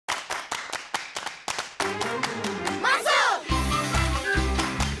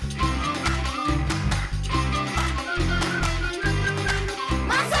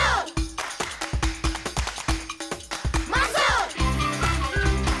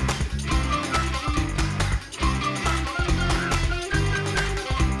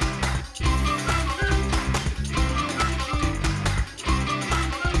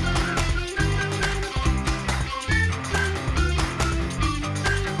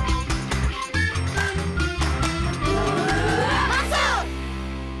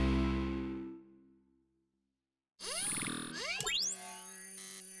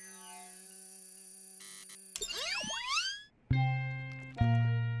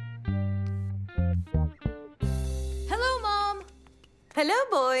Hello,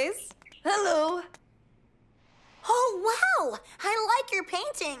 boys. Hello. Oh, wow! I like your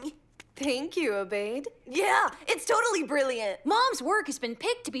painting. Thank you, Obaid. Yeah, it's totally brilliant. Mom's work has been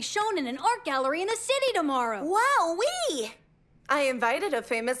picked to be shown in an art gallery in the city tomorrow. Wow-wee! I invited a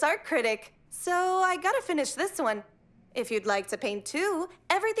famous art critic, so I gotta finish this one. If you'd like to paint too,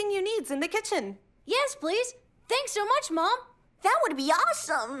 everything you need's in the kitchen. Yes, please. Thanks so much, Mom. That would be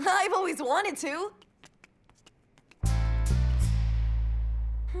awesome. I've always wanted to.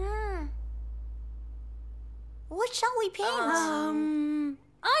 What shall we paint?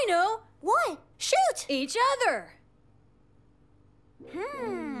 I know. What? Shoot! Each other.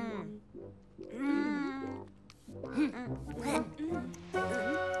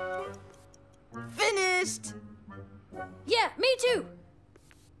 Finished. Yeah, me too.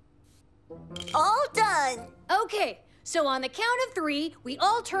 All done. Okay, so on the count of 3, we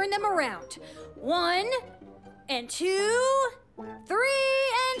all turn them around. 1, and 2, 3,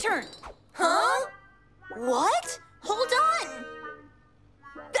 and turn. Huh? What? Hold on.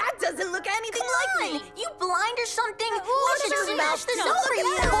 That doesn't look anything like me. You blind or something? What We should is your smash this mouth? over Look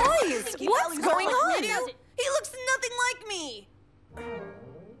you. at that. Boys, Keep what's telling going me on? it is. He looks nothing like me.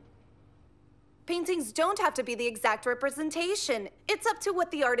 Paintings don't have to be the exact representation. It's up to what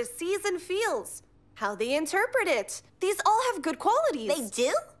the artist sees and feels, how they interpret it. These all have good qualities. They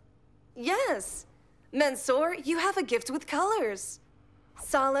do? Yes. Mansour, you have a gift with colors.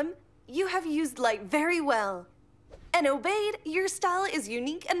 Salim, you have used light very well. And Obaid, your style is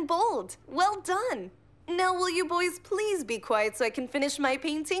unique and bold. Well done. Now will you boys please be quiet so I can finish my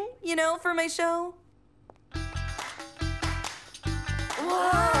painting, you know, for my show?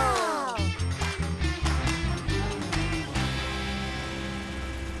 Wow!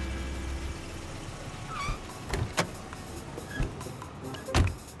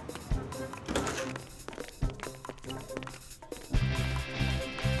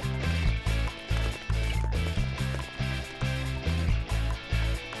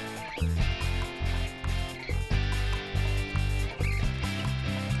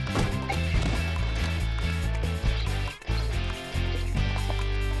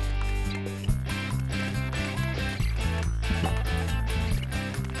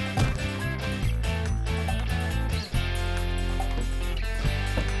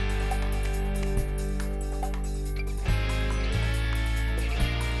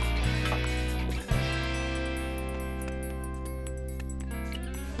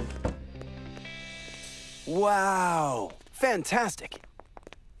 Wow! Fantastic!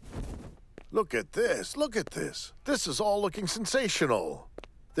 Look at this, look at this. This is all looking sensational.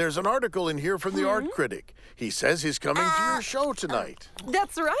 There's an article in here from the art critic. He says he's coming to your show tonight.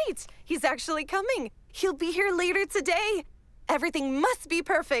 That's right. He's actually coming. He'll be here later today. Everything must be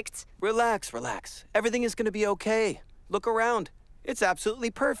perfect. Relax, relax. Everything is gonna be okay. Look around. It's absolutely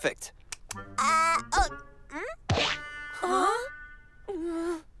perfect.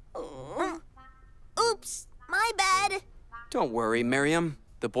 Oops, my bad. Don't worry, Miriam.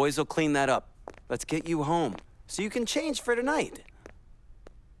 The boys will clean that up. Let's get you home so you can change for tonight.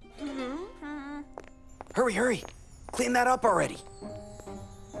 Hurry, hurry. Clean that up already.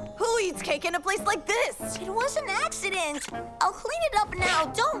 Who eats cake in a place like this? It was an accident. I'll clean it up now,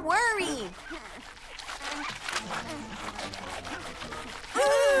 don't worry.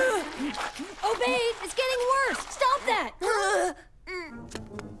 Obaid, it's getting worse. Stop that.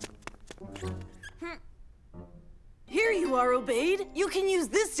 Here you are, Obaid. You can use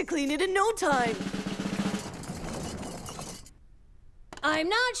this to clean it in no time. I'm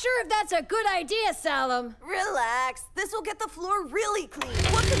not sure if that's a good idea, Salim. Relax. This will get the floor really clean.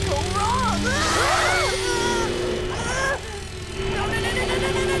 What could go wrong? No, no, no, no, no,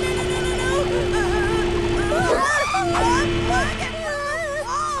 no, no, no, no,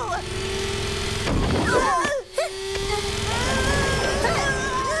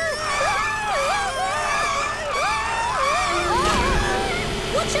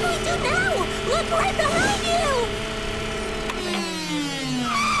 What should we do now? Look right behind you!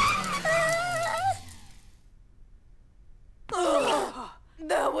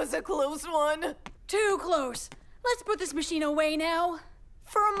 That was a close one. Too close. Let's put this machine away now.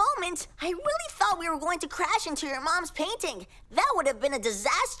 For a moment, I really thought we were going to crash into your mom's painting. That would have been a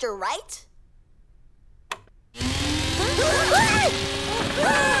disaster, right?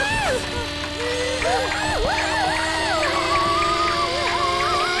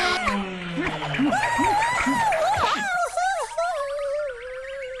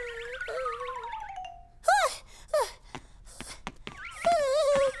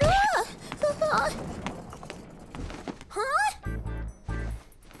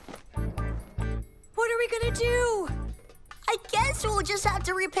 What are we gonna do? I guess guess we'll just have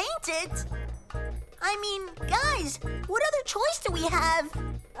to repaint it. I mean, guys, what other choice do we have?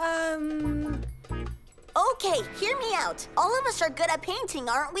 Okay, hear me out. All of us are good at painting,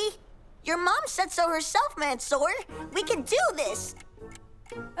 aren't we? Your mom said so herself, Mansour. We can do this.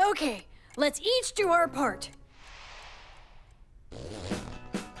 Okay, let's each do our part.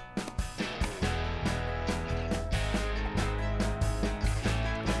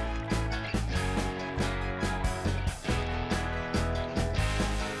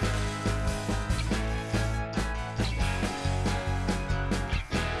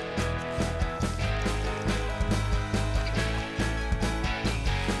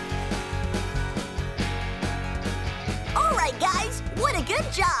 Guys, what a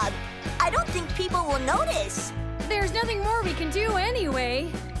good job! I don't think people will notice. There's nothing more we can do anyway.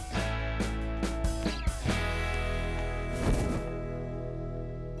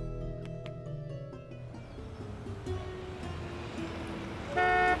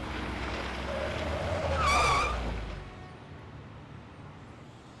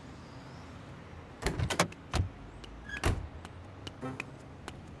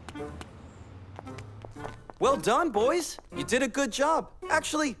 Well done, boys. You did a good job.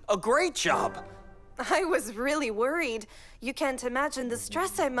 Actually, a great job. I was really worried. You can't imagine the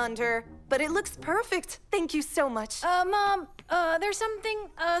stress I'm under, but it looks perfect. Thank you so much. Mom, there's something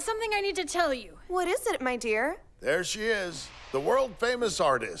I need to tell you. What is it, my dear? There she is, the world-famous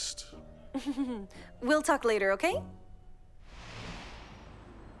artist. We'll talk later, okay?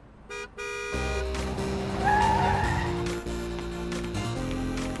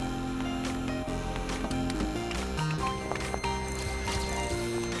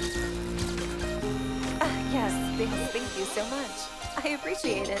 Yes, thank you so much. I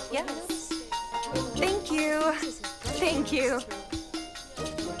appreciate it, yes. Thank you. Thank you.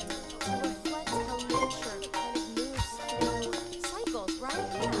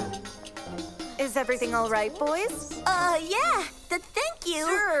 Is everything all right, boys? Yeah. Thank you.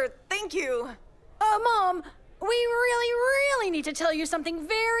 Sure, thank you. Mom, we really need to tell you something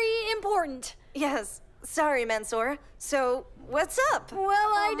very important. Yes, sorry, Mansour. So, what's up? Well,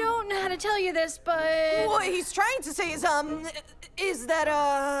 I don't know how to tell you this, but... What he's trying to say is that,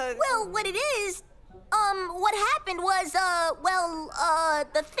 Well, what it is, what happened was,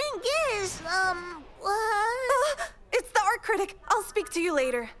 the thing is, It's the art critic. I'll speak to you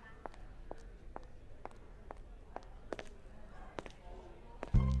later.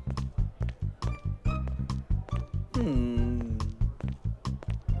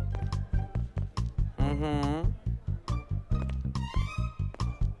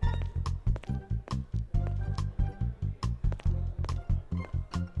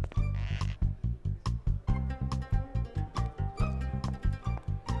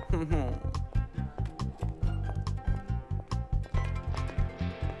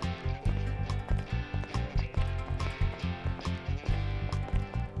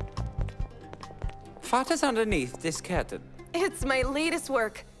 What is underneath this curtain? It's my latest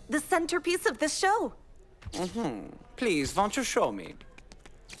work, the centerpiece of this show. Please, won't you show me?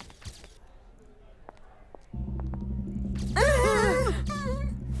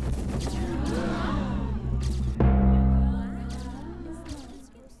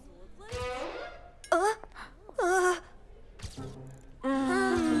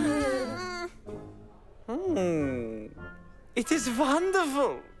 It is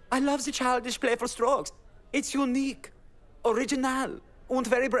wonderful. I love the childish, playful strokes. It's unique, original, and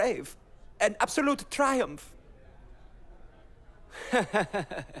very brave. An absolute triumph.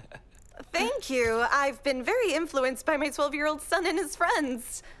 Thank you. I've been very influenced by my 12-year-old son and his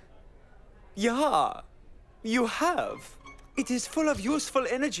friends. Yeah, you have. It is full of useful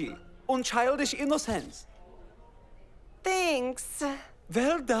energy and childish innocence. Thanks.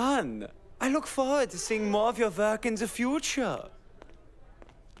 Well done. I look forward to seeing more of your work in the future.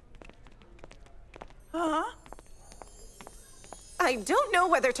 I don't know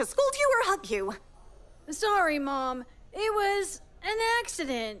whether to scold you or hug you. Sorry, Mom. It was an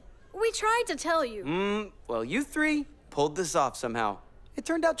accident. We tried to tell you. Well, you three pulled this off somehow. It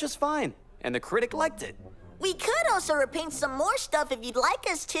turned out just fine, and the critic liked it. we could also repaint some more stuff if you'd like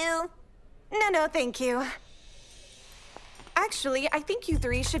us to. No, thank you. Actually, I think you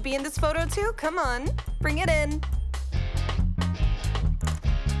three should be in this photo too. Come on, bring it in.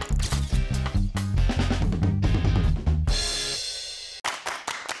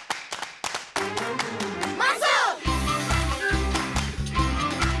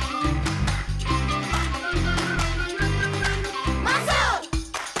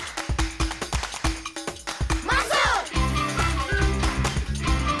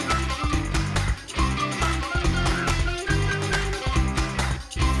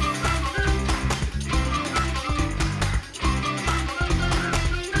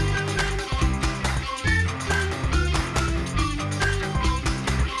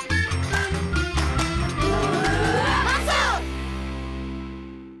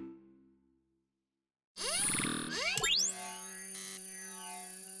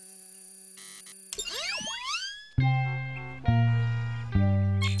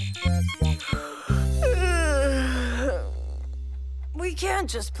 can't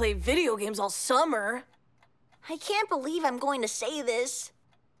just play video games all summer. I can't believe I'm going to say this.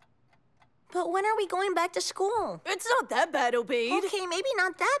 But when are we going back to school? It's not that bad, Obaid. Okay, maybe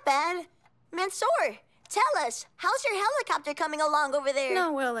not that bad. Mansour, tell us, how's your helicopter coming along over there?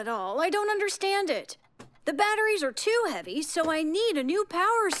 Not well at all. I don't understand it. The batteries are too heavy, so I need a new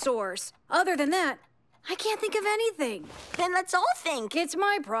power source. Other than that, I can't think of anything. Then let's all think. It's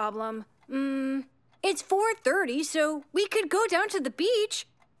my problem. It's 4:30, so we could go down to the beach.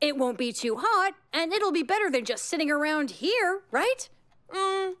 It won't be too hot, and it'll be better than just sitting around here, right?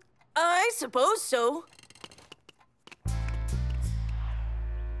 I suppose so.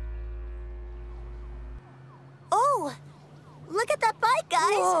 Oh, look at that bike,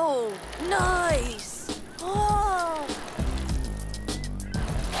 guys. Whoa, nice. Oh.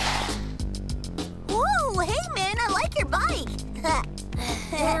 Whoa, hey man, I like your bike.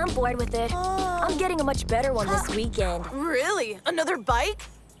 Yeah, I'm bored with it. I'm getting a much better one this weekend. Really? Another bike?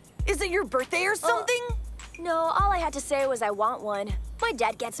 Is it your birthday or something? No, all I had to say was I want one. My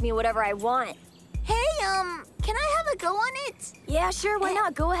dad gets me whatever I want. Hey, can I have a go on it? Yeah, sure, why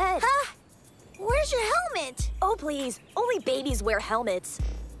not? Go ahead. Huh? Where's your helmet? Oh, please. Only babies wear helmets.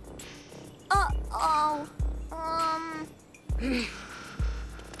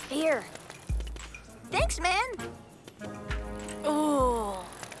 Here. Thanks, man. Oh.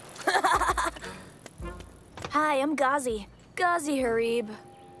 Hi, I'm Ghazi. Ghazi Harib.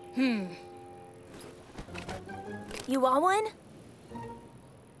 You want one?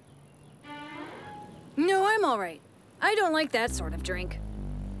 No, I'm all right. I don't like that sort of drink.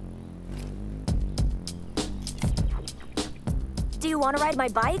 Do you want to ride my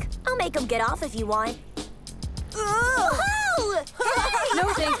bike? I'll make him get off if you want. Oh! No,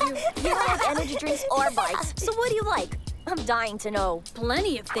 thank you. You don't like energy drinks or bikes, so what do you like? I'm dying to know.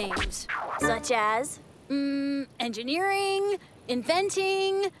 Plenty of things. Such as? Engineering,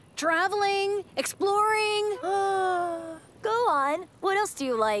 inventing, traveling, exploring. Go on. What else do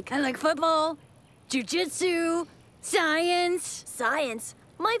you like? I like football, jujitsu, science. Science.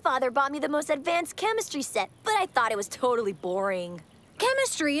 My father bought me the most advanced chemistry set, but I thought it was totally boring.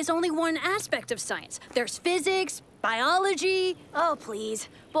 Chemistry is only one aspect of science. There's physics, biology. Oh, please.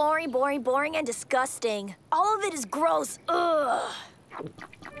 Boring, boring, boring, and disgusting. All of it is gross. Ugh.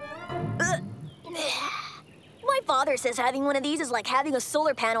 My father says having one of these is like having a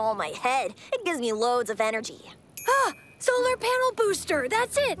solar panel on my head. It gives me loads of energy. Solar panel booster.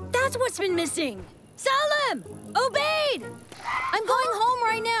 That's it. That's what's been missing. Salim! Obaid! I'm going home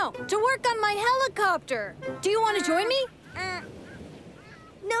right now to work on my helicopter. Do you want to join me?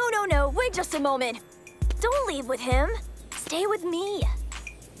 No. Wait just a moment. Don't leave with him. Stay with me.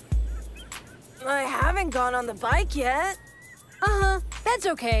 I haven't gone on the bike yet. That's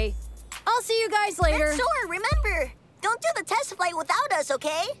okay. I'll see you guys later. Mansour, remember, don't do the test flight without us,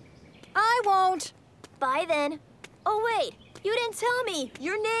 okay? I won't. Bye then. Oh, wait. You didn't tell me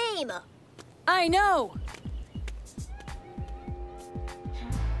your name. I know.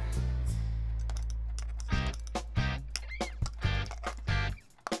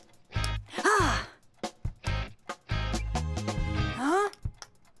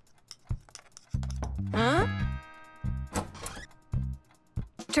 Huh?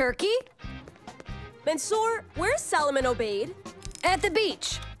 Turkey? Mansour, where's Salim and Obaid? At the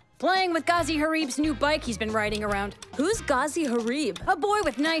beach. Playing with Ghazi Harib's new bike he's been riding around. Who's Ghazi Harib? A boy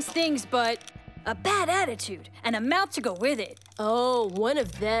with nice things, but a bad attitude and a mouth to go with it. Oh, one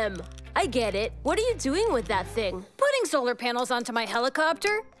of them. I get it. What are you doing with that thing? Putting solar panels onto my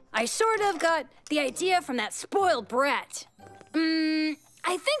helicopter? I sort of got the idea from that spoiled brat.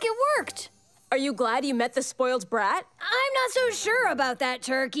 I think it worked. Are you glad you met the spoiled brat? I'm not so sure about that,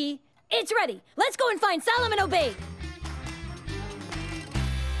 Turkey. It's ready. Let's go and find Salim and Obaid.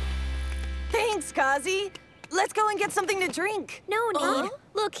 Thanks, Ghazi. Let's go and get something to drink. No need.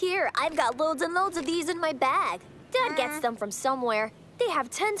 Look here, I've got loads and loads of these in my bag. Dad gets them from somewhere. They have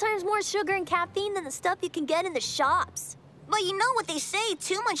 10 times more sugar and caffeine than the stuff you can get in the shops. But you know what they say,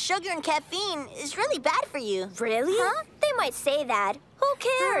 too much sugar and caffeine is really bad for you. Really? Huh? They might say that. Who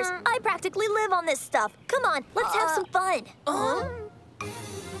cares? I practically live on this stuff. Come on, let's have some fun.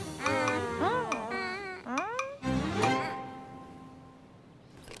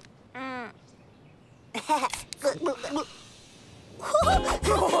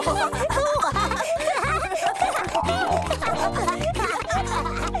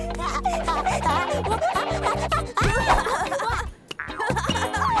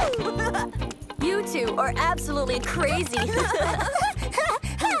 You two are absolutely crazy.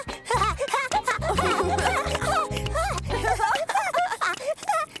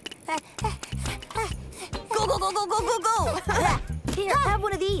 Go, go, go, go, go, go, go! Here, have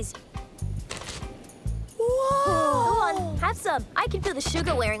one of these. Whoa! Go on, have some. I can feel the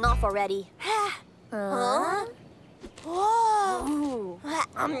sugar wearing off already. Huh? Whoa!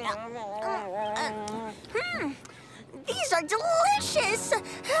 These are delicious!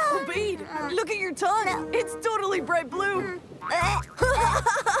 Obeid, look at your tongue. It's totally bright blue. Well,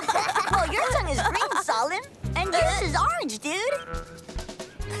 your tongue is green, Salim. And yours is orange, dude.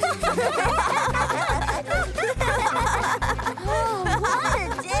 Oh, what a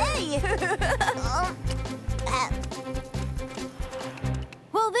day!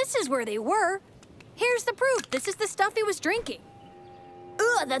 Well, this is where they were. Here's the proof. This is the stuff he was drinking.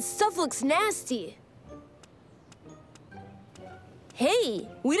 Ugh, that stuff looks nasty. Hey,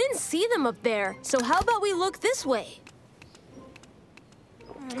 we didn't see them up there, so how about we look this way?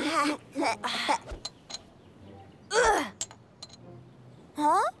 Huh?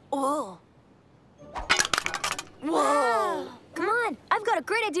 Oh. Whoa! Come on, I've got a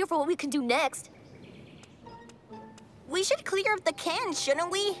great idea for what we can do next. We should clear up the cans,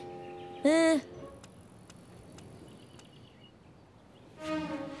 shouldn't we?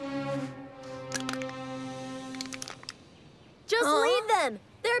 Just leave them.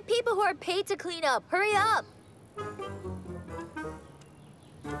 There are people who are paid to clean up. Hurry up.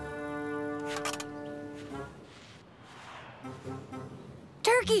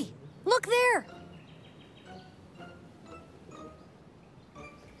 Turkey, look there.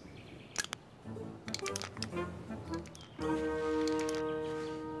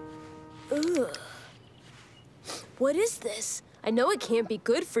 Ugh. What is this? I know it can't be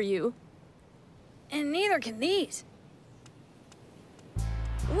good for you. And neither can these.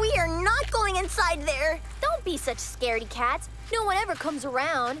 We are not going inside there. Don't be such scaredy cats. No one ever comes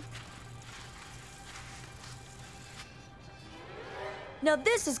around. Now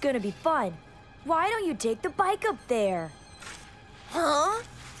this is gonna be fun. Why don't you take the bike up there? Huh?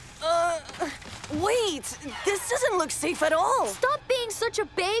 Wait, this doesn't look safe at all. Stop being such a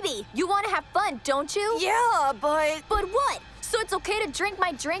baby. You want to have fun, don't you? Yeah, but... But what? So it's okay to drink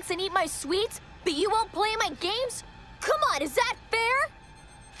my drinks and eat my sweets, but you won't play my games? Come on, is that fair?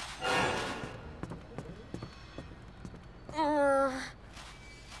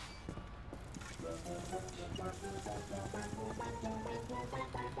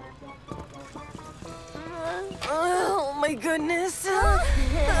 Oh my goodness.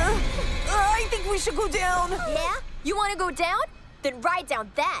 I think we should go down. Yeah? You want to go down? Then ride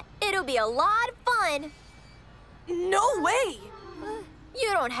down that. It'll be a lot of fun. No way.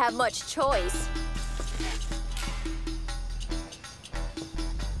 You don't have much choice.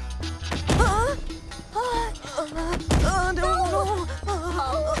 Huh? No.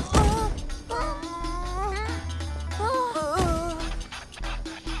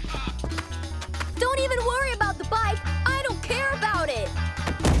 Don't even worry about the bike. I don't care about it.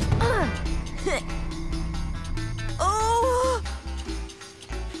 Oh.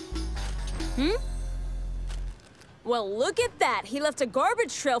 Well, look at that. He left a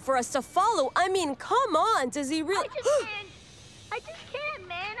garbage trail for us to follow. I mean, come on. Does he really... I just can't,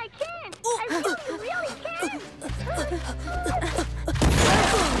 man. I can't. I really can't.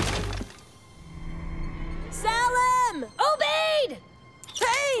 Salim! Obeid!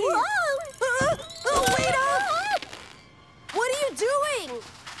 Hey! Wait up! What are you doing?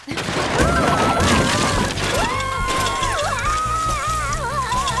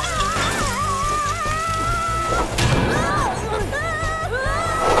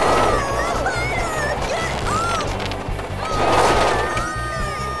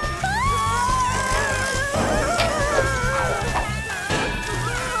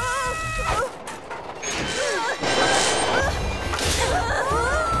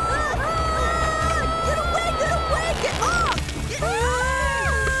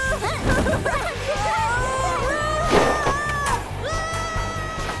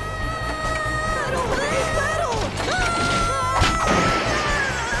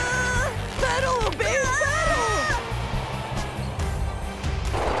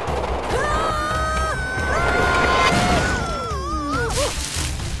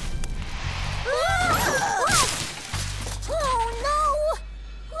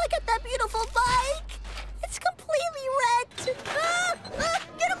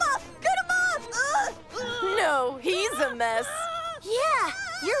 Yeah,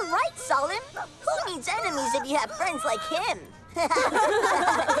 you're right, Salim. Who needs enemies if you have friends like him?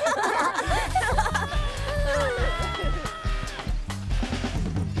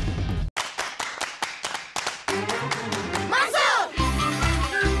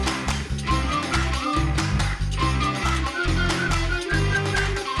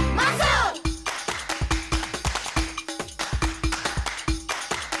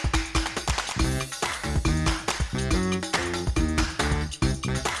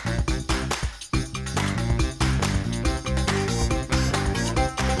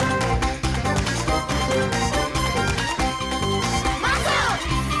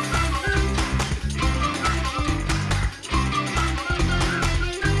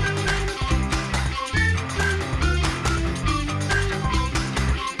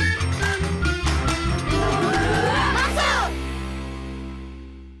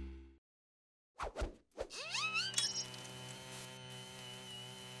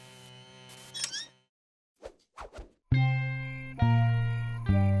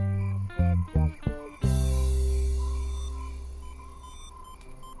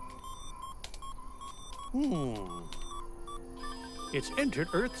 It's entered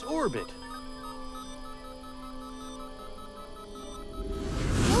Earth's orbit.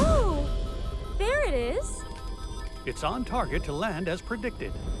 Whoa! There it is. It's on target to land as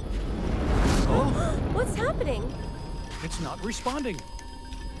predicted. What's happening? It's not responding.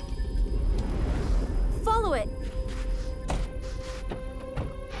 Follow it.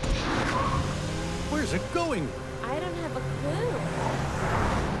 Where's it going? I don't have a clue.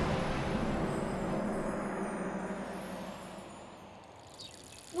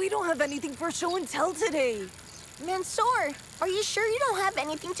 We don't have anything for show and tell today. Mansour, are you sure you don't have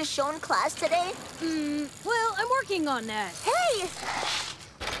anything to show in class today? Well, I'm working on that. Hey!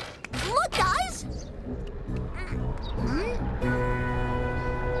 Look, guys!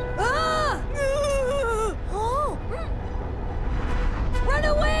 Ah! Oh! Run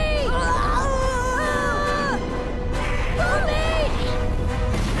away! Ah! Obaid!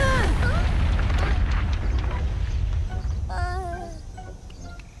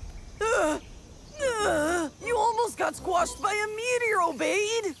 You almost got squashed by a meteor,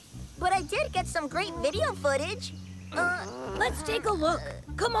 Obaid! But I did get some great video footage. Let's take a look.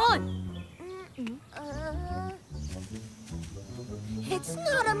 Come on. It's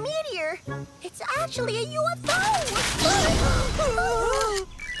not a meteor. It's actually a UFO.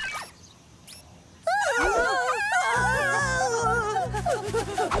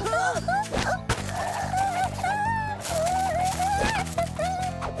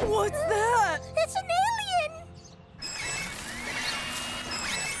 What's that? It's an alien.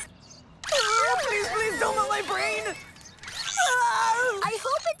 Please don't let my brain. I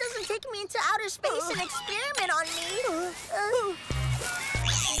hope it doesn't take me into outer space and experiment on me.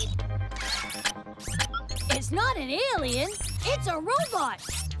 It's not an alien. It's a robot.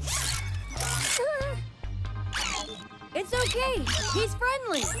 It's okay. He's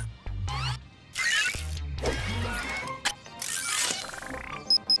friendly.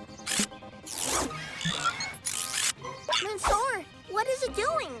 Mansour, what is it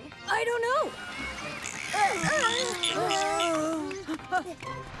doing? I don't know.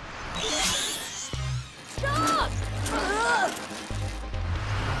 Stop!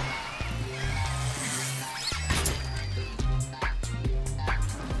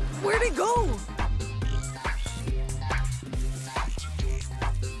 Where'd it go?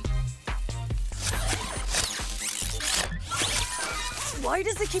 Why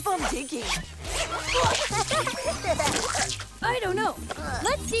does it keep on digging? I don't know.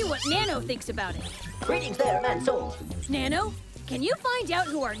 Let's see what Nano thinks about it. Greetings there, Mansour. Nano, can you find out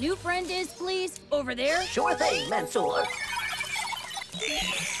who our new friend is, please? Over there? Sure thing, Mansour.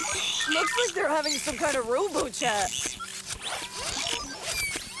 Looks like they're having some kind of robo-chat.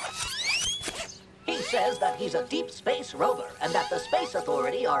 He says that he's a deep space rover and that the Space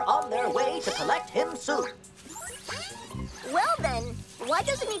Authority are on their way to collect him soon. Well then, why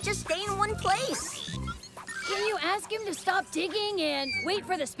doesn't he just stay in one place? Can you ask him to stop digging and wait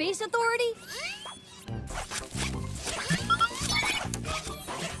for the Space Authority?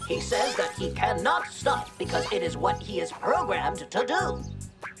 He says that he cannot stop because it is what he is programmed to do.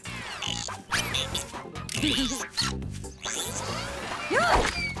 Yeah!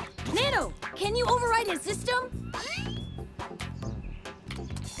 Nano, can you override his system?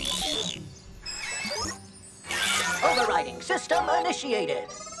 Overriding system initiated.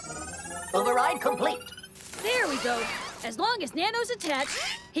 Override complete. There we go. As long as Nano's attached,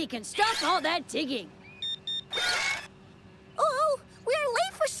 he can stop all that digging. Oh, we're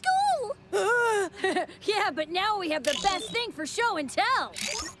late for school! Yeah, but now we have the best thing for show and tell.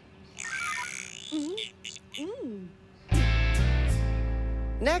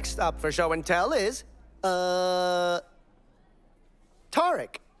 Next up for show and tell is,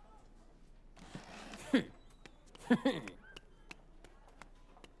 Tariq.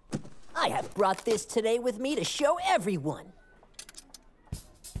 I have brought this today with me to show everyone.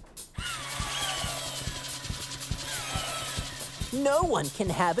 No one can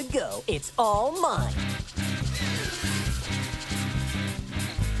have a go. It's all mine.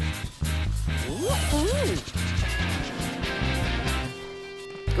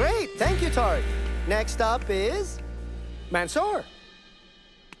 Great, thank you, Tariq. Next up is Mansour.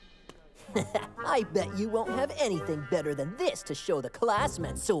 I bet you won't have anything better than this to show the class,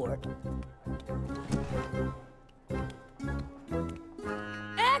 Mansour.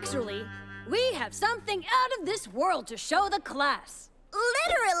 Actually, we have something out of this world to show the class.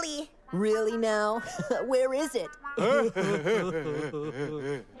 Literally! Really now? Where is it?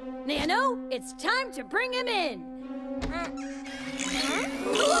 Nano, it's time to bring him in.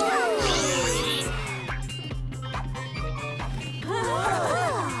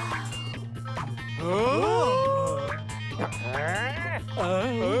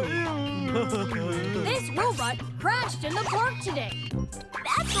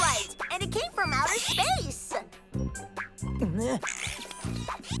 That's right, and it came from outer space.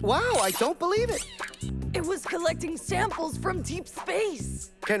 Wow, I don't believe it. It was collecting samples from deep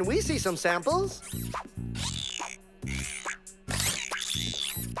space. Can we see some samples?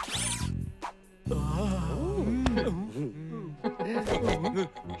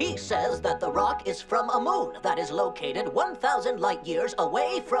 He says that the rock is from a moon that is located 1,000 light years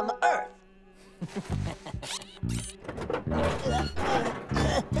away from Earth.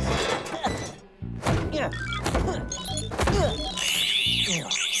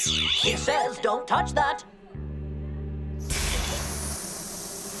 He says don't touch that.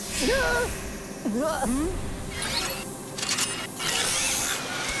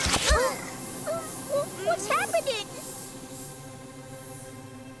 What's happening?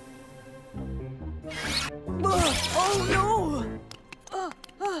 Oh no!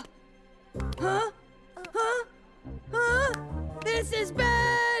 This is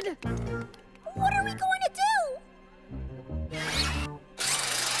bad! What are we going to do?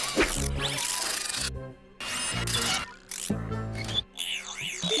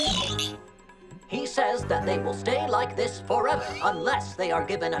 He says that they will stay like this forever unless they are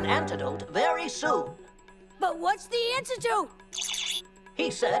given an antidote very soon. But what's the antidote? He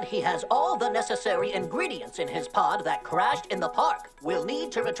said he has all the necessary ingredients in his pod that crashed in the park. We'll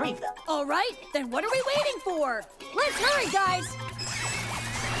need to retrieve them. All right, then what are we waiting for? Let's hurry, guys!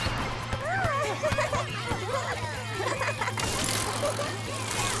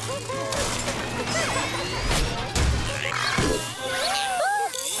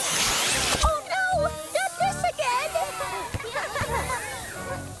 Oh no! Not this again!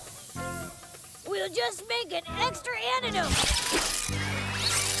 We'll just make an extra antidote.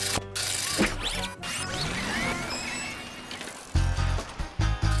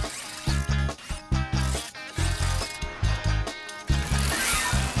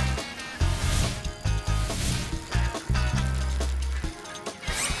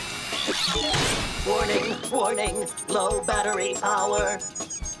 Warning, warning, low battery power. Stop!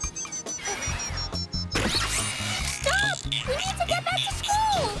 We need to get back to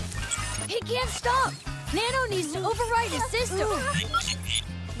school! He can't stop. Nano needs to override his system.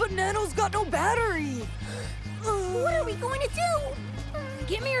 But Nano's got no battery. What are we going to do?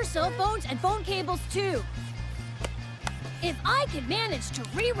 Give me your cell phones and phone cables, too. If I can manage to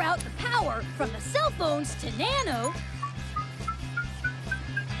reroute the power from the cell phones to Nano...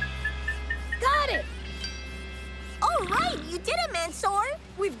 Got it! All right, you did it, Mansour.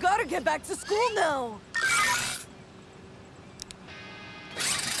 We've got to get back to school now.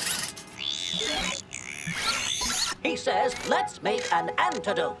 He says, let's make an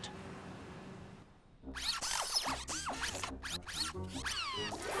antidote.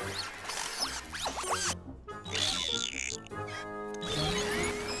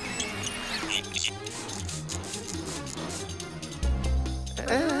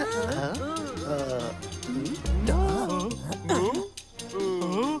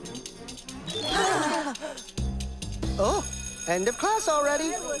 Oh, end of class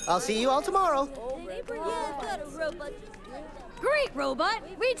already. I'll see you all tomorrow. Great, Robot!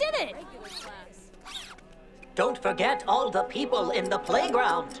 We did it! Don't forget all the people in the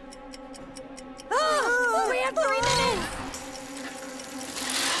playground. We have 3 minutes!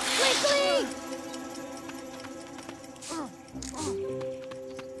 Quickly!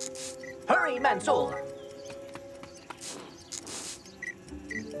 Hurry, Mansour.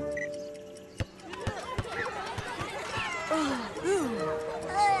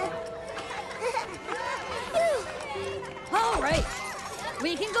 All right,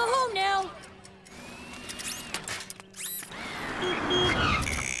 we can go home now.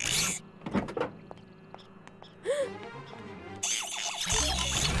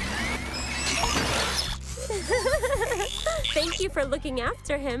 Thank you for looking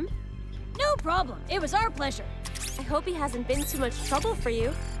after him. No problem. It was our pleasure. I hope he hasn't been too much trouble for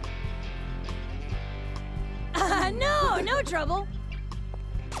you. No trouble.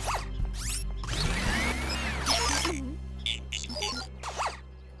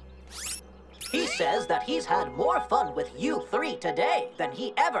 He says that he's had more fun with you 3 today than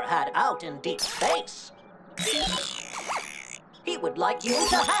he ever had out in deep space. He would like you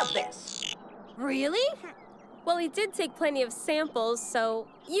to have this. Really? Well, he did take plenty of samples, so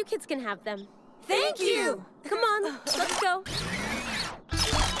you kids can have them. Thank you! Come on, let's go.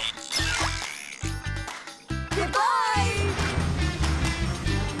 Goodbye!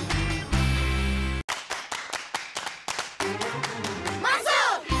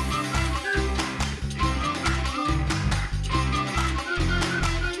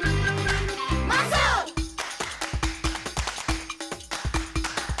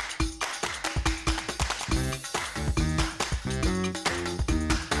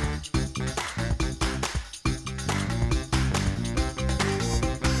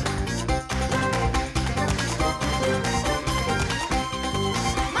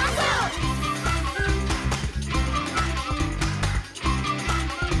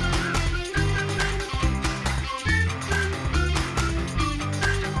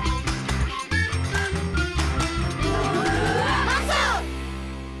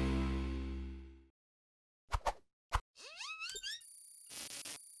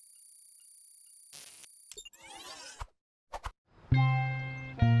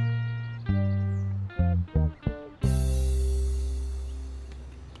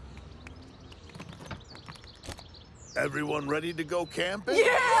 Everyone ready to go camping?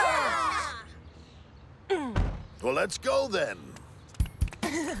 Yeah! Well, let's go then.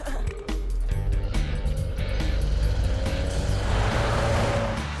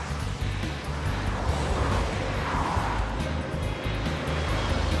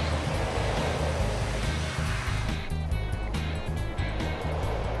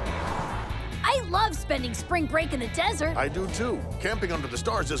 I love spending spring break in the desert. I do too. Camping under the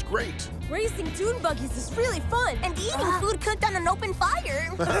stars is great. Racing dune buggies is really fun. And eating food cooked on an open fire.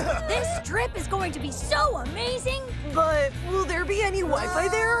 This trip is going to be so amazing. But will there be any Wi-Fi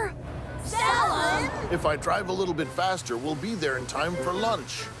there? Salam! If I drive a little bit faster, we'll be there in time for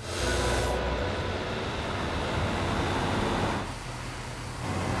lunch.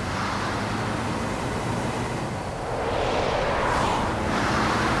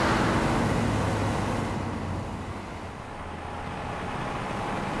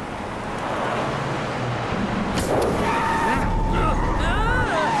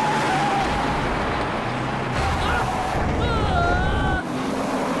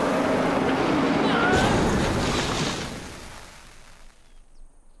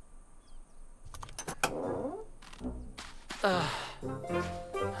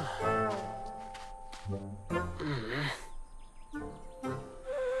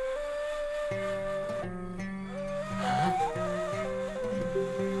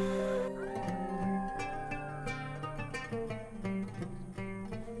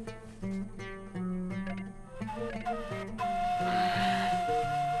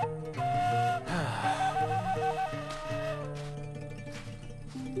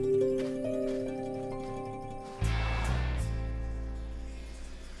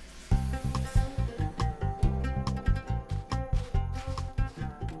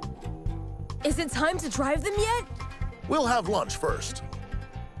 Is it time to drive them yet? We'll have lunch first.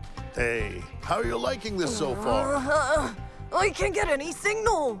 Hey, how are you liking this so far? I can't get any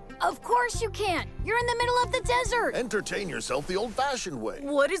signal. Of course you can't. You're in the middle of the desert. Entertain yourself the old-fashioned way.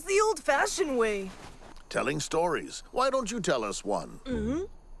 What is the old-fashioned way? Telling stories. Why don't you tell us one?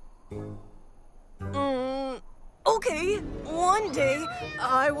 Okay. One day,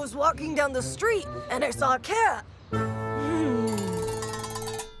 I was walking down the street and I saw a cat.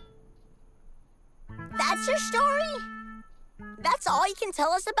 That's your story? That's all you can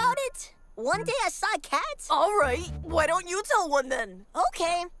tell us about it? One day I saw a cat? All right. Why don't you tell one then?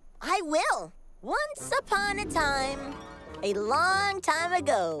 Okay, I will. Once upon a time, a long time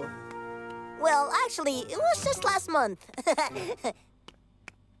ago. Well, actually, it was just last month.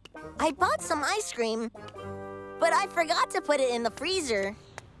 I bought some ice cream, but I forgot to put it in the freezer.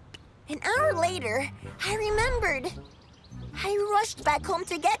 An hour later, I remembered. I rushed back home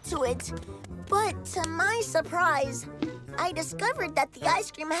to get to it. But to my surprise, I discovered that the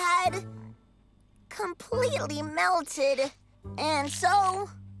ice cream had completely melted. And so,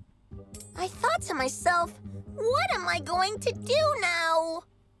 I thought to myself, what am I going to do now?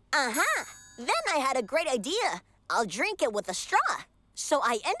 Then I had a great idea. I'll drink it with a straw. So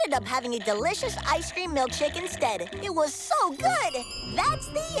I ended up having a delicious ice cream milkshake instead. It was so good. That's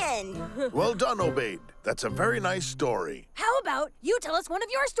the end. Well done, Obaid. That's a very nice story. How about you tell us one of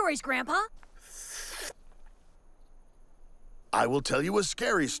your stories, Grandpa? I will tell you a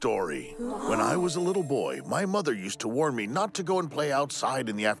scary story. When I was a little boy, my mother used to warn me not to go and play outside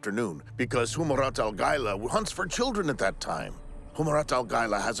in the afternoon because Humarat Al Gayla hunts for children at that time. Humarat Al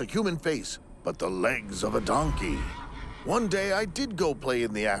Gayla has a human face, but the legs of a donkey. One day I did go play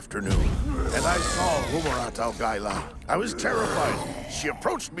in the afternoon, and I saw Humarat Al Gayla. I was terrified. She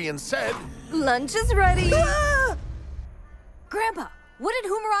approached me and said, Lunch is ready. Grandpa, what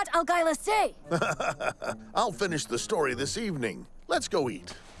did Humarat Al Gayla say? I'll finish the story this evening. Let's go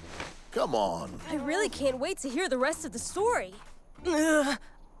eat. Come on. I really can't wait to hear the rest of the story. I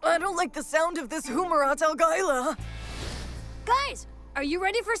don't like the sound of this Humarat Al Gayla. Guys, are you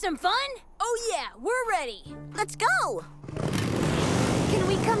ready for some fun? Oh yeah, we're ready. Let's go. Can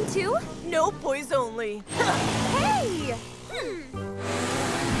we come too? No, boys only. Hey!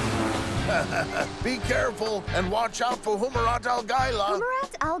 Be careful and watch out for Humarat Al Gayla.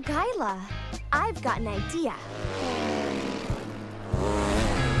 Humarat Al Gayla. I've got an idea.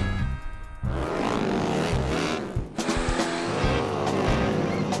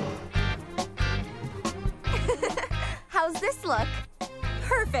 How's this look?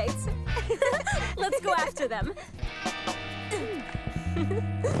 Perfect. Let's go after them.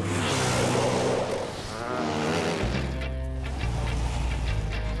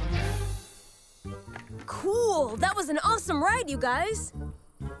 Cool. That was an awesome ride, you guys.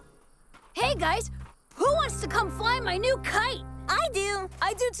 Hey, guys, who wants to come fly my new kite? I do.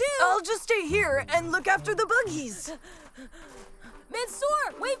 I do too. I'll just stay here and look after the buggies.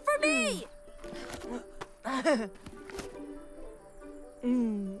 Mansour, wait for me!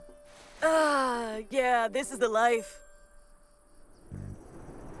 Yeah, this is the life.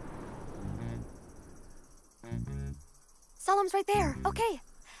 Salam's right there. Okay.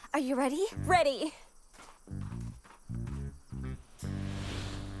 Are you ready? Ready.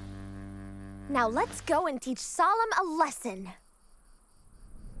 Now let's go and teach Salam a lesson.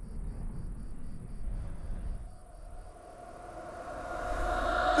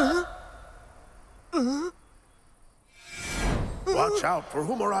 Watch out for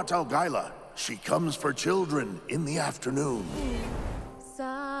Humarat Al Gayla. She comes for children in the afternoon.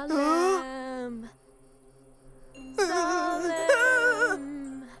 Salam. Salam.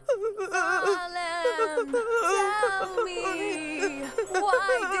 Salam. Tell me,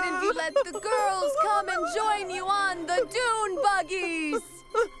 why didn't you let the girls come and join you on the dune buggies?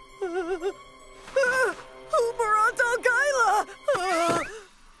 Humarat Al Gayla!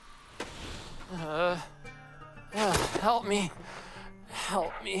 Help me.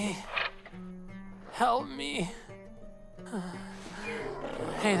 Help me. Help me.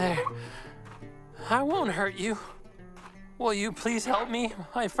 Hey there. I won't hurt you. Will you please help me,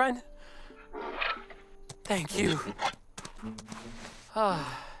 my friend? Thank you.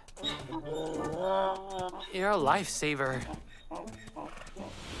 You're a lifesaver.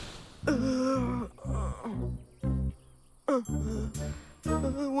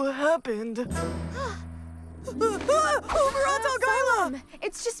 What happened? Humarat Al Gayla!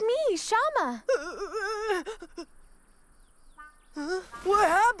 It's just me, Shama. What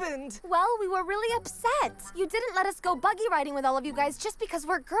happened? Well, we were really upset. You didn't let us go buggy riding with all of you guys just because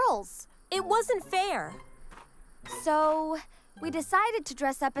we're girls. It wasn't fair. So, we decided to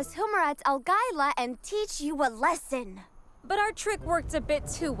dress up as Humarat Al Gayla and teach you a lesson. But our trick worked a bit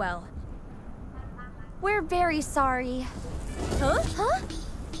too well. We're very sorry. Huh? Huh?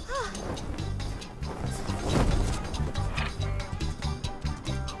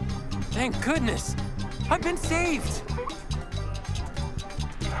 Thank goodness. I've been saved.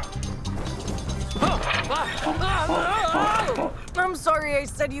 I'm sorry I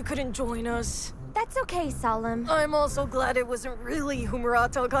said you couldn't join us. That's okay, Salam. I'm also glad it wasn't really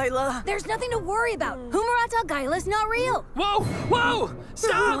Humarat Al Gayla. There's nothing to worry about. Humarat Al Gayla's not real. Whoa! Whoa!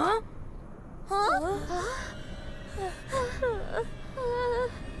 Stop!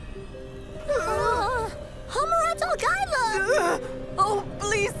 Humarat Al Gayla! Oh,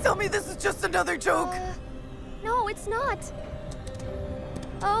 please tell me this is just another joke. No, it's not.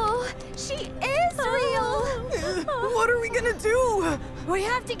 Oh, she is real. What are we gonna do? We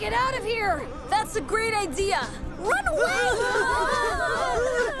have to get out of here. That's a great idea. Run away!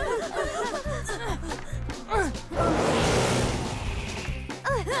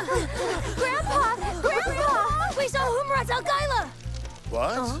 Grandpa! Grandpa! We saw Humarat Al Gayla.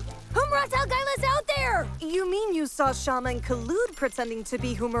 What? Humarat Al Gayla's out there. You mean you saw Shama and Khalud pretending to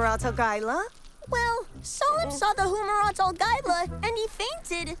be Humarat Al Gayla? Well, Salam saw the Humarat Al Gayla and he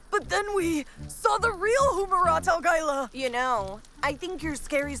fainted. But then we saw the real Humarat Al Gayla. You know, I think your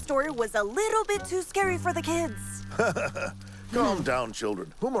scary story was a little bit too scary for the kids. Calm down,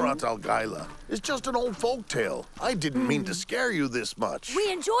 children. Humarat Al Gayla is just an old folk tale. I didn't mean to scare you this much.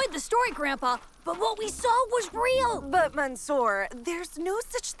 We enjoyed the story, Grandpa, but what we saw was real. But Mansour, there's no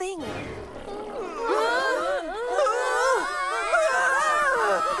such thing.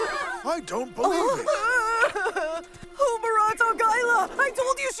 I don't believe it. Humarat Al Gayla! I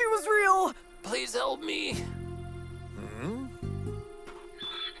told you she was real! Please help me.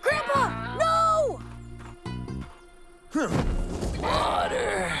 Grandpa, no!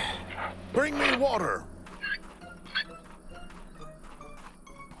 Water. Bring me water.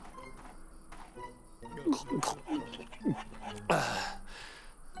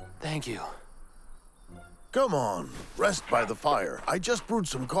 Thank you. Come on, rest by the fire. I just brewed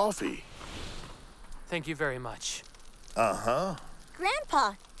some coffee. Thank you very much. Uh-huh.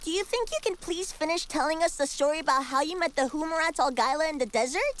 Grandpa, do you think you can please finish telling us the story about how you met the Humarat Al Gayla in the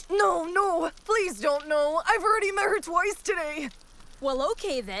desert? No, please don't know. I've already met her twice today. Well,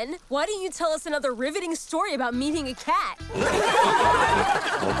 okay then. Why don't you tell us another riveting story about meeting a cat?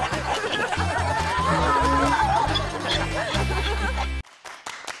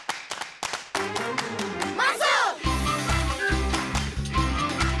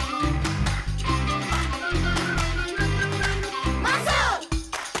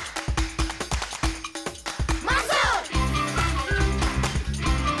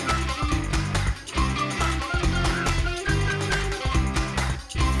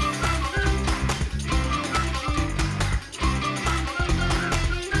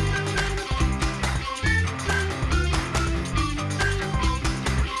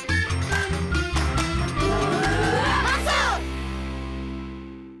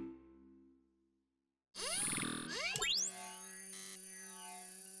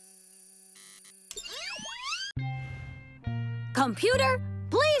 Computer,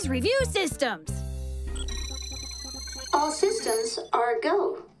 please review systems. All systems are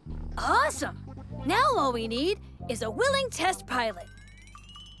go. Awesome. Now all we need is a willing test pilot.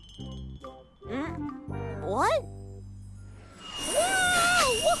 What?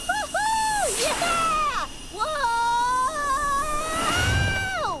 Whoa! Woohoo! Yeah! Whoa!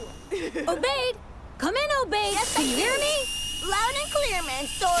 Obaid! Come in, Obaid! Yes, Can you hear me? Loud and clear,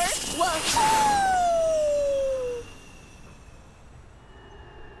 Mansour. Whoa!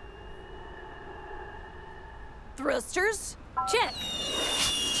 Thrusters? Check.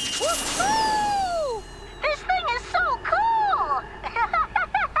 Woohoo! This thing is so cool!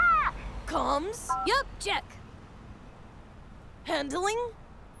 Comms? Yup, check. Handling?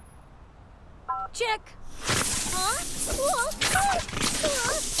 Check.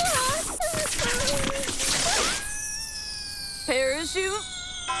 Parachute?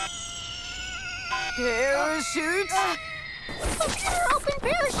 Parachute? Computer, open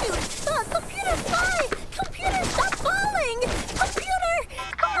parachute! Computer, fly! Computer, stop falling! Computer!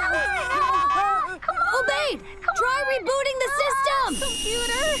 Come on! Obaid, try rebooting the system!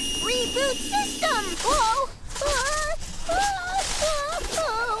 Computer, reboot system! Whoa!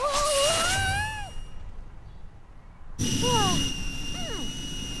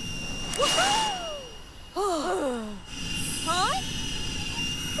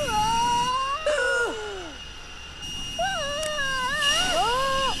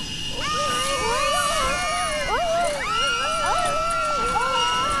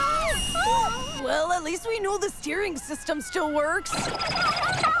 Well, at least we know the steering system still works.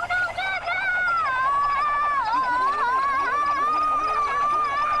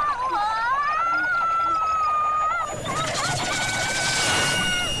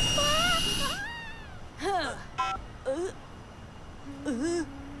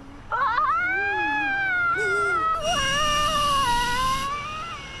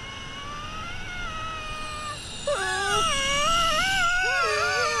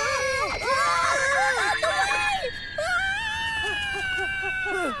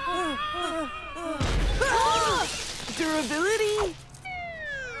 Durability?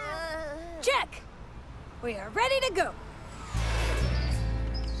 Check. We are ready to go.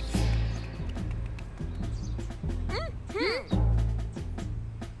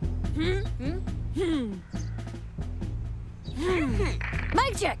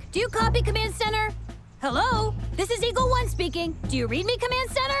 Mic check. Do you copy, Command Center? Hello? This is Eagle 1 speaking. Do you read me, Command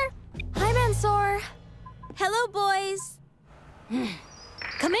Center? Hi, Mansour. Hello, boys.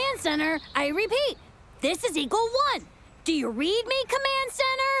 Command Center, I repeat. This is Eagle 1. Do you read me, Command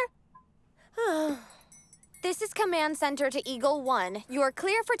Center? This is Command Center to Eagle 1. You're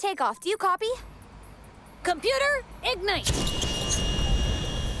clear for takeoff. Do you copy? Computer, ignite.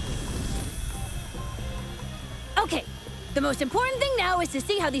 Okay, the most important thing now is to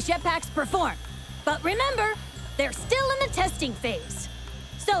see how these jetpacks perform. But remember, they're still in the testing phase.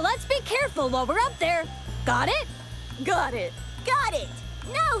 So let's be careful while we're up there. Got it? Got it. Got it!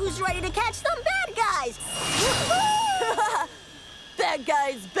 Now who's ready to catch some bad guys? Bad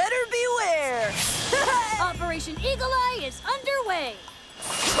guys better beware! Operation Eagle Eye is underway.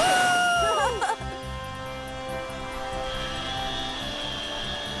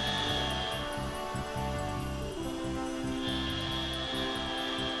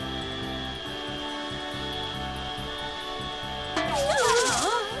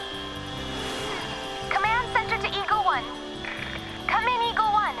 Command Center to Eagle 1. Come in,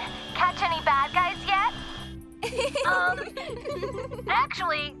 Eagle 1. Catch any bad guys yet?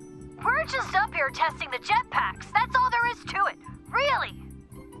 Actually, we're just up here testing the jetpacks. That's all there is to it. Really.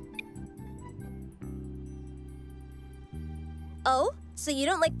 Oh, so you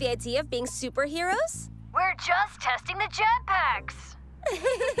don't like the idea of being superheroes? We're just testing the jetpacks.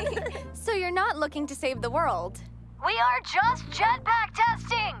 So you're not looking to save the world? We are just jetpack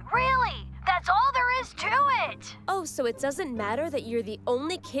testing. Really. That's all there is to it. Oh, so it doesn't matter that you're the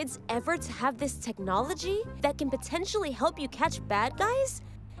only kids ever to have this technology that can potentially help you catch bad guys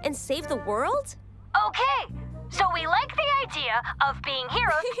and save the world? Okay, so we like the idea of being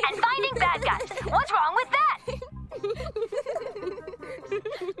heroes and finding bad guys. What's wrong with that?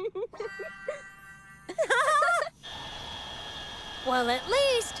 Well, at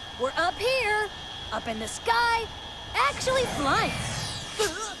least we're up here, up in the sky, actually flying.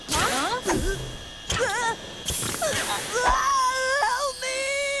 Huh? Help me!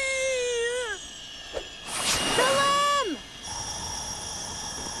 Salam!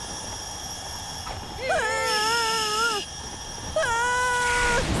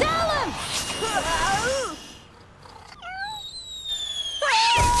 Salam!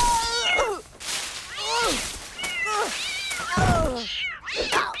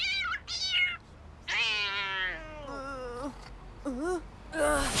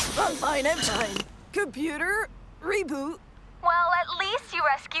 fine, I'm fine. Computer, reboot. Well, at least you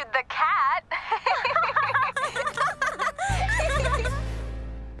rescued the cat.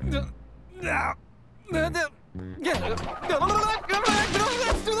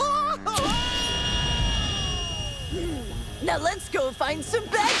 Now let's go find some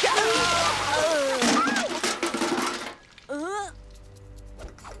bad guys.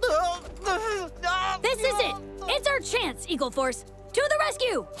 This is it! It's our chance, Eagle Force! To the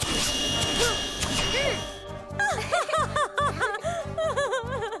rescue!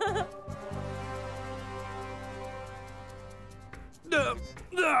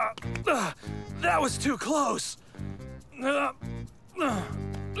 That was too close.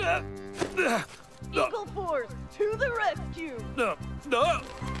 Eagle Force, to the rescue.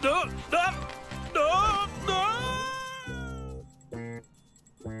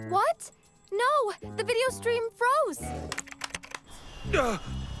 What? No, the video stream froze.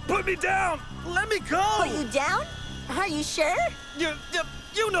 Put me down! Let me go! Put you down? Are you sure? You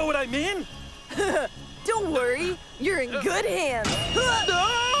know what I mean! Don't worry, you're in good hands.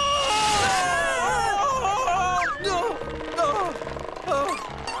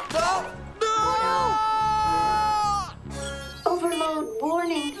 Overload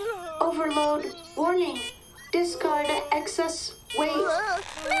warning. Overload warning. Discard excess weight.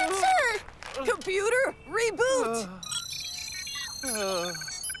 Mansour! Computer, reboot.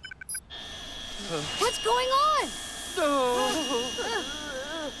 What's going on?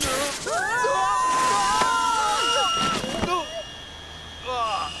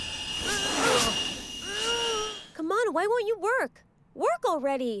 Come on, why won't you work? Work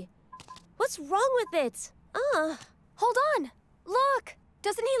already. What's wrong with it? Hold on. Look.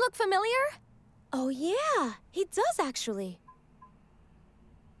 Doesn't he look familiar? Oh yeah, he does actually.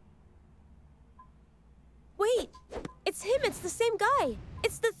 Wait, it's him, it's the same guy.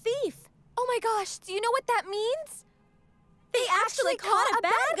 It's the thief. Oh my gosh, do you know what that means? They actually caught a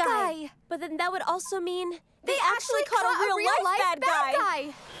bad guy. But then that would also mean they actually caught a real life bad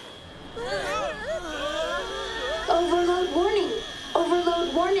guy. Overload warning.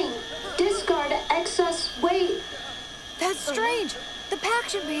 Overload warning. Discard excess weight. That's strange. The pack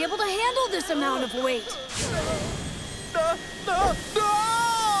should be able to handle this amount of weight.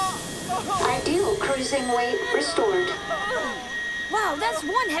 Ideal cruising weight restored. Wow, that's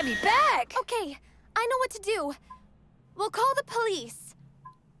one heavy bag. Okay, I know what to do. We'll call the police.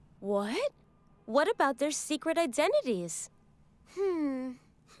 What? What about their secret identities?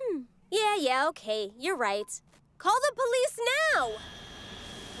 Yeah, okay, you're right. Call the police now!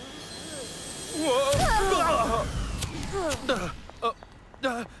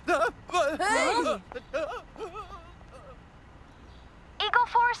 Hey! Eagle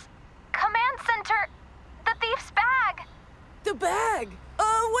Force, Command Center, the thief's bag. The bag.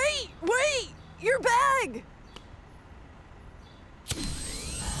 Wait! Your bag.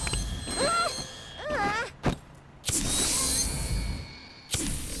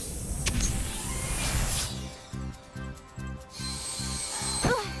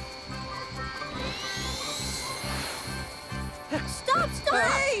 Stop!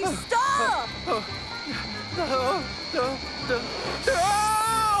 Hey, stop!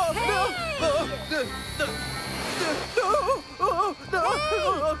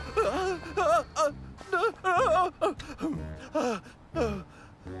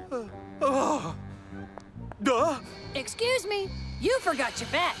 Excuse me, you forgot your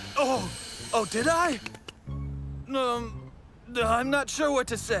bag. Oh, did I? I'm not sure what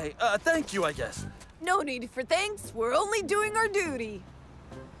to say. Thank you, I guess. No need for thanks. We're only doing our duty.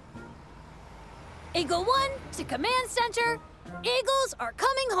 Eagle 1 to Command Center. Eagles are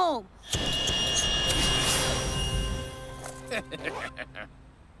coming home.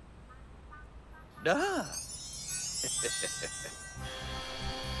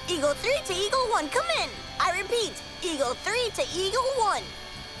 Eagle 3 to Eagle 1, come in. I repeat, Eagle 3 to Eagle 1.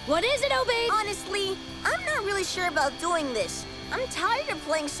 What is it, Obey? Honestly, I'm not really sure about doing this. I'm tired of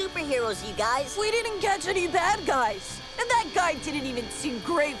playing superheroes, you guys. We didn't catch any bad guys. And that guy didn't even seem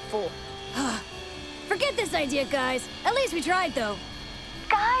grateful. Forget this idea, guys. At least we tried, though.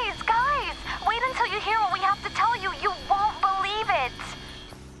 Guys, wait until you hear what we have to tell you. You won't believe it.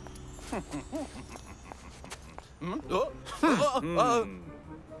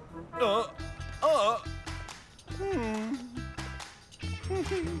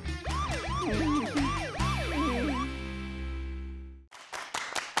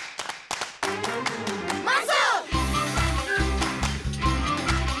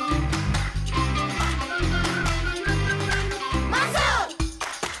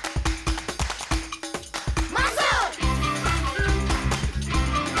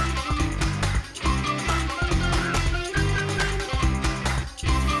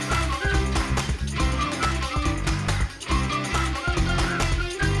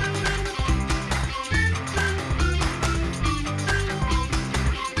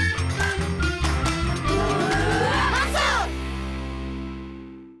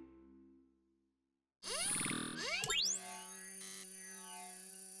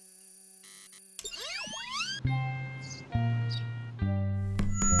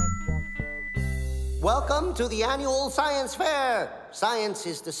 Welcome to the annual science fair. Science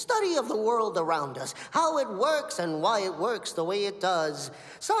is the study of the world around us, how it works and why it works the way it does.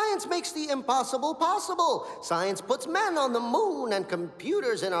 Science makes the impossible possible. Science puts men on the moon and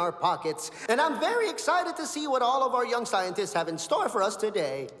computers in our pockets. And I'm very excited to see what all of our young scientists have in store for us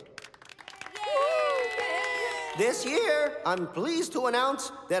today. This year, I'm pleased to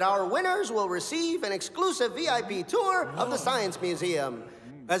announce that our winners will receive an exclusive VIP tour of the Science Museum,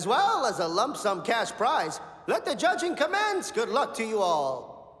 as well as a lump sum cash prize. Let the judging commence. Good luck to you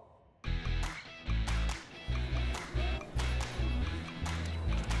all.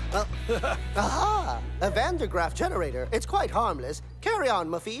 Aha! A Van der Graaf generator. It's quite harmless. Carry on,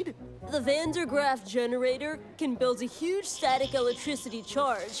 Mufid. The Van der Graaf generator can build a huge static electricity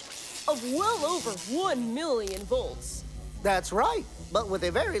charge of well over 1 million volts. That's right, but with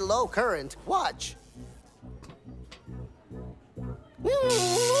a very low current. Watch. Your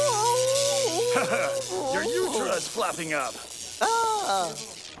Utra is flapping up. Ah,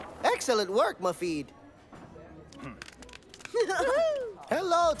 excellent work, Mufid.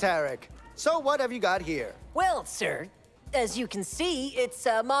 Hello, Tarek. So what have you got here? Well, sir, as you can see, it's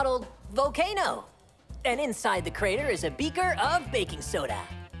a modeled volcano. And inside the crater is a beaker of baking soda.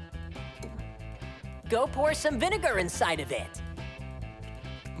 Go pour some vinegar inside of it.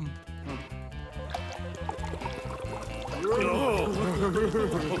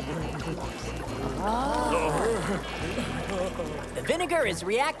 The vinegar is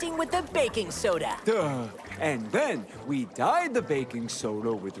reacting with the baking soda. And then we dyed the baking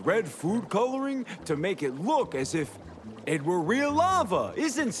soda with red food coloring to make it look as if it were real lava.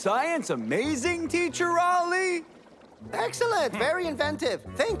 Isn't science amazing, Teacher Ali? Excellent, very inventive.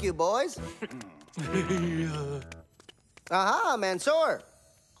 Thank you, boys. Aha, Mansour.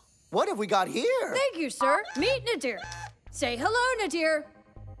 What have we got here? Thank you, sir. Meet Nadir. Say hello, Nadir.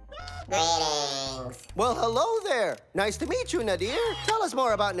 Greetings. Well, hello there. Nice to meet you, Nadir. Tell us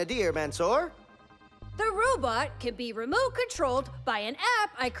more about Nadir, Mansour. The robot can be remote controlled by an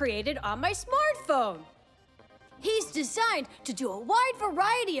app I created on my smartphone. He's designed to do a wide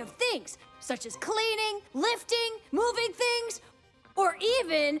variety of things, such as cleaning, lifting, moving things, or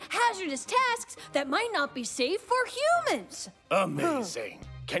even hazardous tasks that might not be safe for humans. Amazing.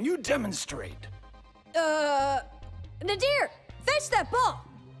 Can you demonstrate? Nadir, fetch that ball.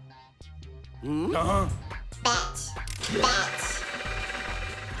 Uh-huh. Bat.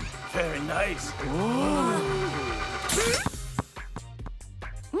 Very nice.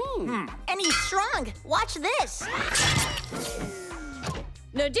 And he's strong. Watch this.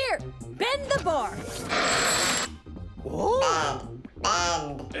 Nadir, bend the bar.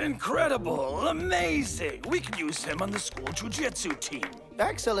 Incredible. Amazing. We could use him on the school jiu-jitsu team.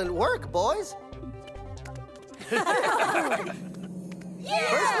 Excellent work, boys. Firstly,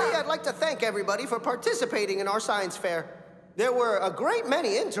 I'd like to thank everybody for participating in our science fair. There were a great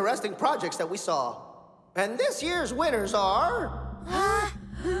many interesting projects that we saw. And this year's winners are...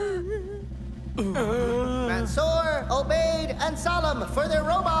 Mansour, Obaid, and Salam for their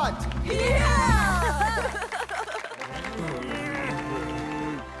robot. Yeah!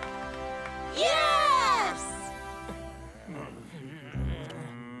 Yes!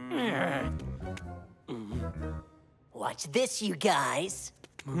 Watch this, you guys.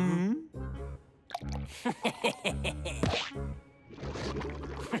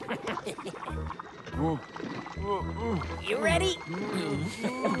 You ready?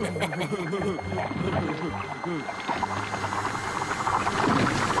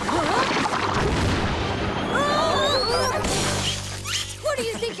 What do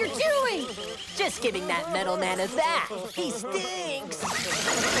you think you're doing? Just giving that metal man a bath. He stinks.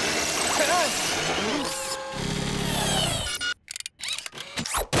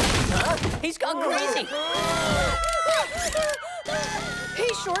 He's gone crazy.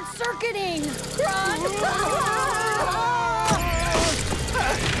 He's short-circuiting. Run!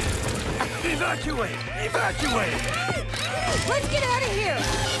 Evacuate! Evacuate! Let's get out of here!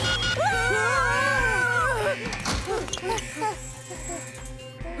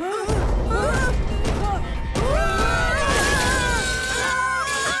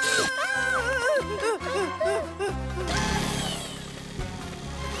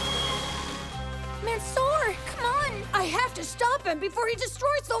 Mansour, come on! I have to stop him before he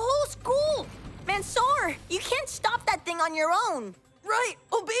destroys the whole school! Mansour, you can't stop that thing on your own. Right,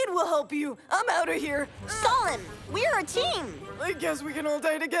 Obaid will help you. I'm out of here. Salim, we're a team. I guess we can all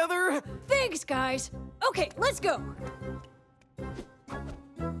die together. Thanks, guys. Okay, let's go.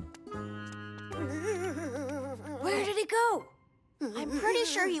 Where did he go? I'm pretty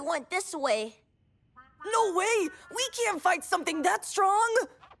sure he went this way. No way! We can't fight something that strong!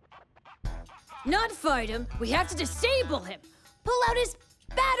 Not fight him. We have to disable him. Pull out his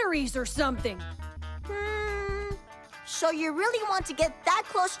batteries or something. So you really want to get that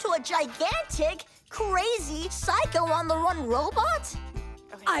close to a gigantic, crazy, psycho-on-the-run robot?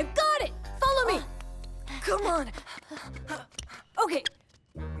 I've got it. Follow me. Come on. Okay.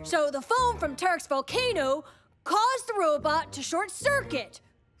 So the foam from Tarek's volcano caused the robot to short circuit,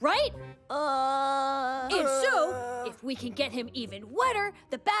 right? And so, if we can get him even wetter,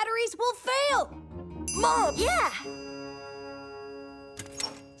 the batteries will fail. Mom! Yeah!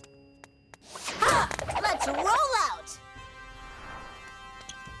 Ha! Let's roll out!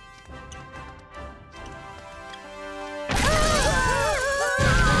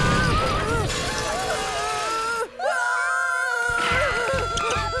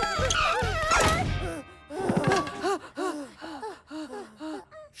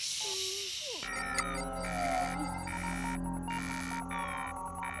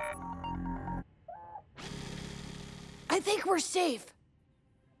 I think we're safe.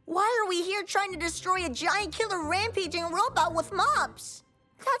 Why are we here trying to destroy a giant killer rampaging robot with mobs?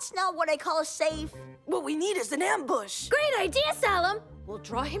 That's not what I call safe. What we need is an ambush. Great idea, Salem. We'll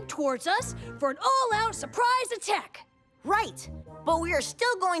draw him towards us for an all-out surprise attack. Right, but we are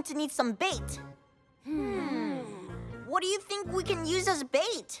still going to need some bait. What do you think we can use as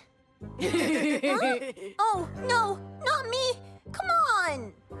bait? Huh? Oh, no, not me. Come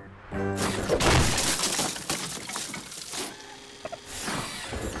on.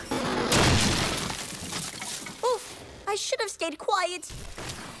 Oof, I should have stayed quiet.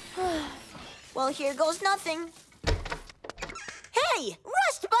 Well, here goes nothing. Hey,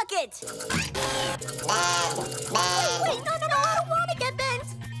 Rust Bucket! Wait, no, I don't want to get bent.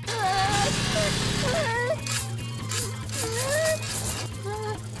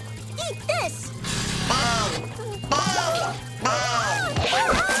 Eat this!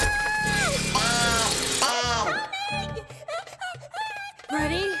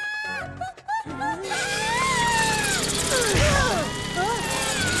 Ready?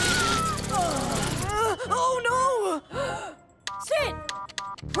 Oh no! Sit!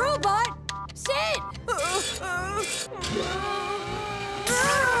 Robot, sit!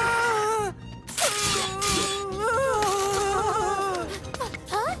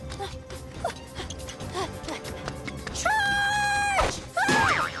 Charge!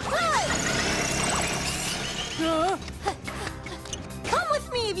 Come with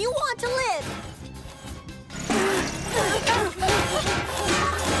me if you want to live.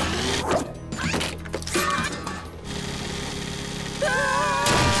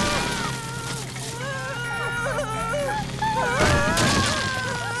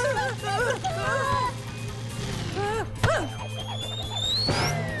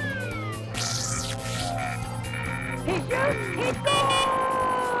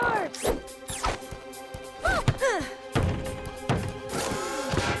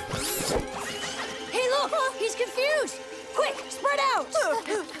 Hey, look! He's confused! Quick, spread out!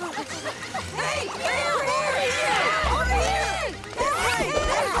 Hey! Over here!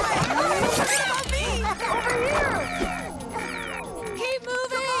 Keep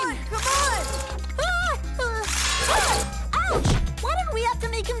moving! Come on! Ouch! Why did we have to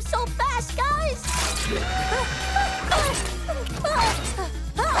make him so fast, guys?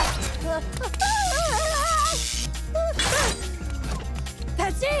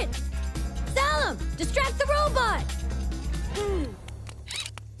 That's it! Salem, distract the robot!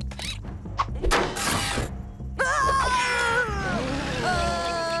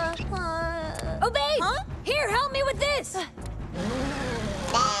 Obey! Huh? Here, help me with this!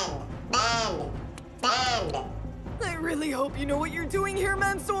 I really hope you know what you're doing here,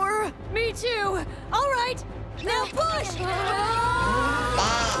 Mansour. Me too! All right, now push!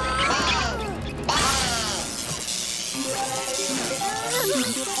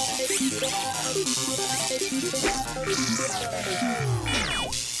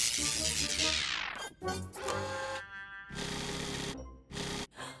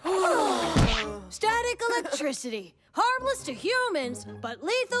 Static electricity. Harmless to humans, but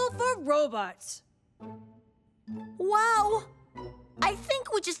lethal for robots. Wow! I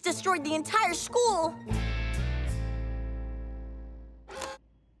think we just destroyed the entire school.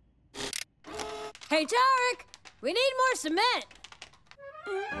 Hey, Tarek, we need more cement.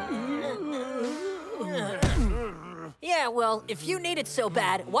 Yeah, well, if you need it so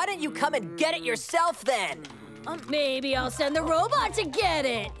bad, why don't you come and get it yourself then? Maybe I'll send the robot to get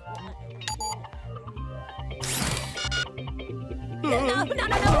it. No,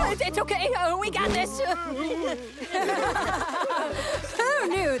 it's okay. We got this. Who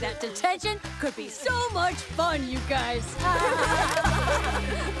knew that detention could be so much fun, you guys?